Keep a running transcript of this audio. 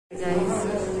Guys,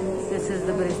 this is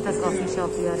the Barista coffee shop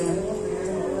we are in.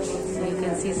 So you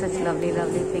can see such lovely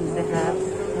things they have.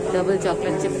 Double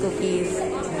chocolate chip cookies.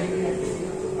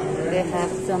 They have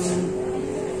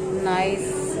some nice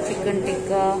chicken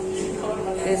tikka.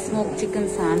 There's smoked chicken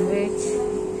sandwich.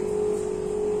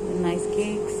 Nice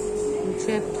cakes and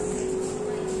chips.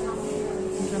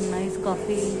 And some nice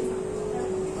coffee.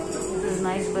 This is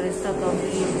nice Barista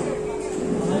coffee.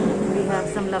 We have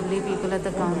some lovely people at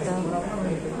the counter.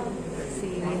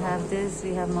 See, we have this,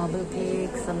 we have marble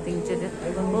cake, something.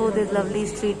 Oh, there's lovely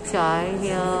street chai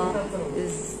here.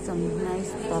 There's some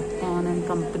nice popcorn and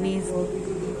companies.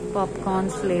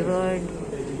 Popcorns flavored.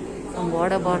 Some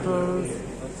water bottles.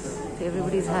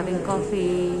 Everybody's having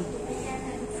coffee.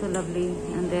 So lovely.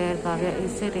 And there Kavya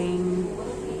is sitting.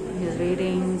 He's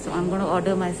reading. So I'm going to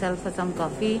order myself for some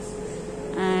coffee.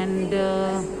 And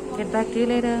get back to you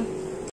later.